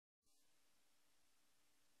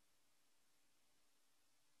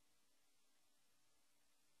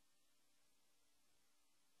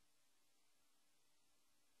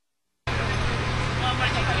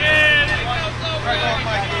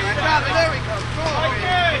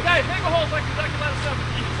Okay, make a hole so I can let us know.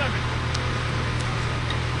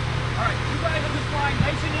 Alright, you guys are just flying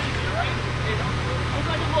nice and easy, alright? Looks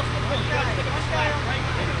like you're most of the pool. You guys take a flat, right?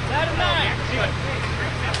 That and 9. Good.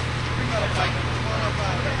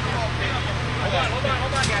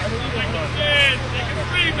 Hold on, guys. Take it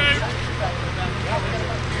free, babe.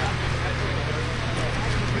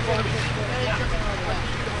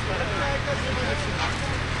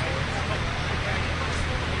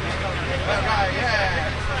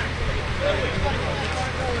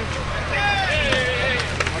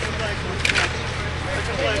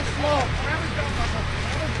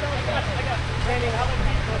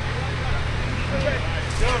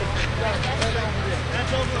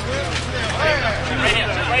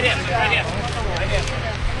 Right here.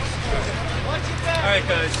 All right,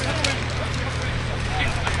 guys.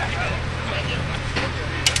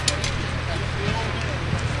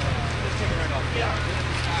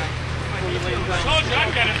 Told you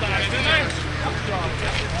I'd get it done, didn't I?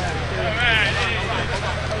 All right.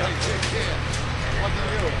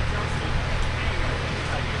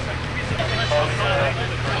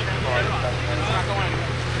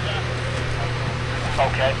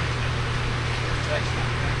 Okay.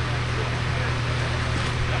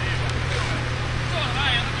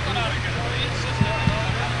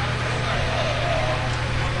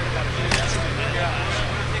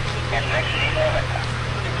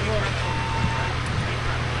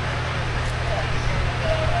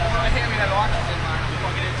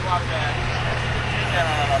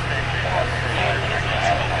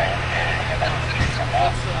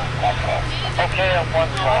 Okay, I'm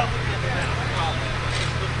 112.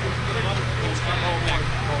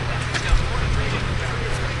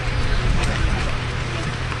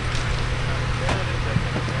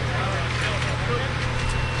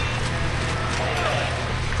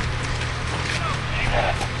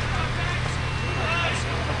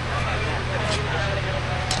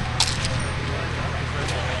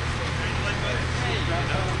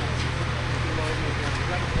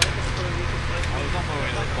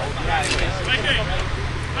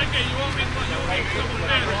 Okay, you want me to put your legs over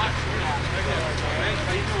there?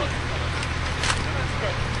 How you doing?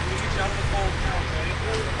 We get you out of the cold now, okay?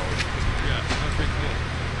 Yeah, that's pretty cool.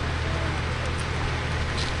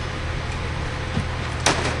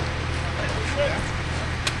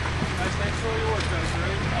 Nice, thanks for all your work, guys,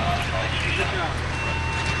 right? Good job.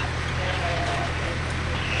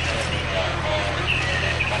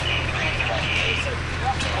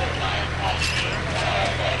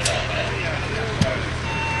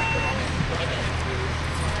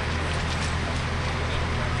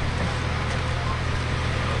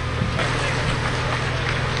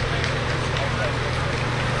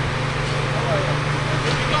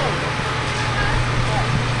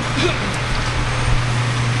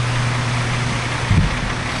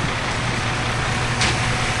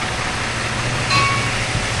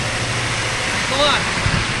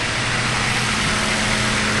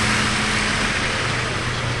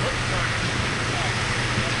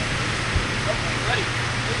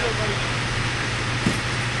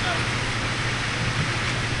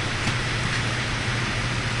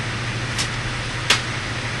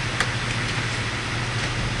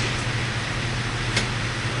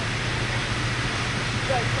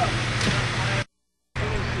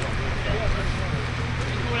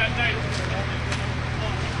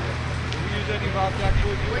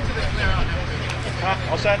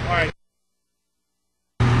 All set? All right.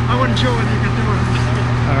 I wasn't sure whether you could do it.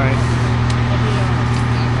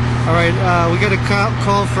 All right, we got a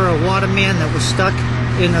call for a waterman that was stuck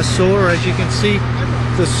in a sewer. As you can see,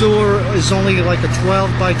 the sewer is only like a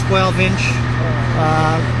 12 by 12 inch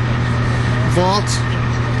vault.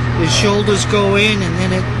 His shoulders go in and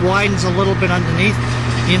then it widens a little bit underneath.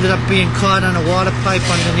 He ended up being caught on a water pipe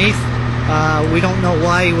underneath. We don't know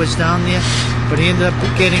why he was down there, but he ended up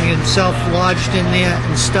getting himself lodged in there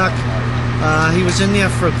and stuck. He was in there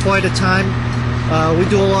for quite a time. We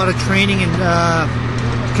do a lot of training in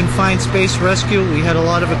confined space rescue. We had a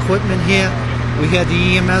lot of equipment here. We had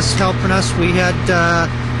the EMS helping us. We had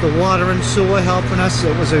the water and sewer helping us.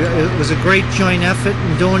 It was a great joint effort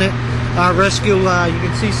in doing it. Our rescue, you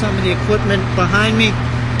can see some of the equipment behind me.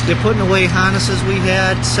 They're putting away harnesses we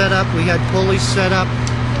had set up. We had pulleys set up.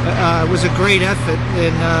 It was a great effort,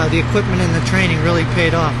 and the equipment and the training really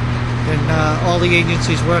paid off. And all the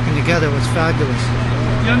agencies working together was fabulous.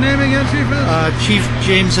 Your name again, Chief? Chief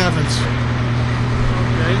James Evans.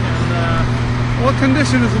 Okay, and what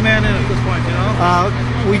condition is the man in at this point, you know?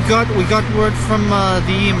 We got word from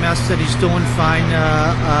the EMS that he's doing fine.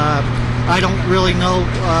 I don't really know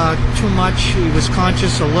too much. He was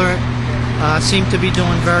conscious, alert, seemed to be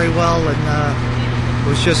doing very well, and it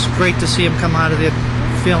was just great to see him come out of there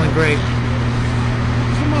feeling great.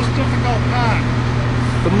 What's the most difficult part?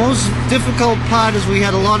 The most difficult part is we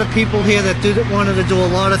had a lot of people here that wanted to do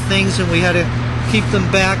a lot of things, and we had to keep them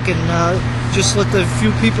back and just let the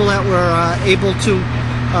few people that were able to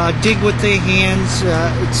dig with their hands.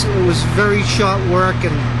 It was very short work,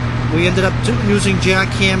 and we ended up using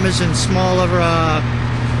jackhammers and smaller,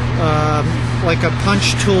 like a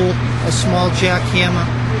punch tool, a small jackhammer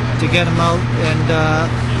to get him out. And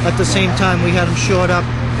at the same time, we had him shored up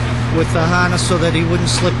with a harness so that he wouldn't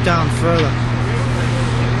slip down further.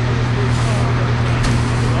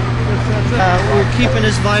 We were keeping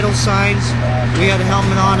his vital signs. We had a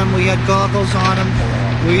helmet on him. We had goggles on him.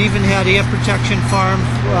 We even had air protection for him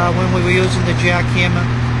when we were using the jackhammer.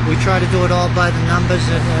 We tried to do it all by the numbers,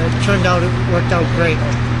 and it turned out it worked out great.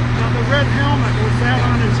 Now the red helmet, was that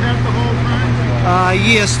on his head the whole time?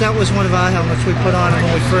 Yes, that was one of our helmets we put on him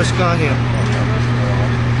when we first got here.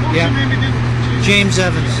 What was your name again? James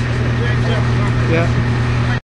Evans. James Evans. Yeah.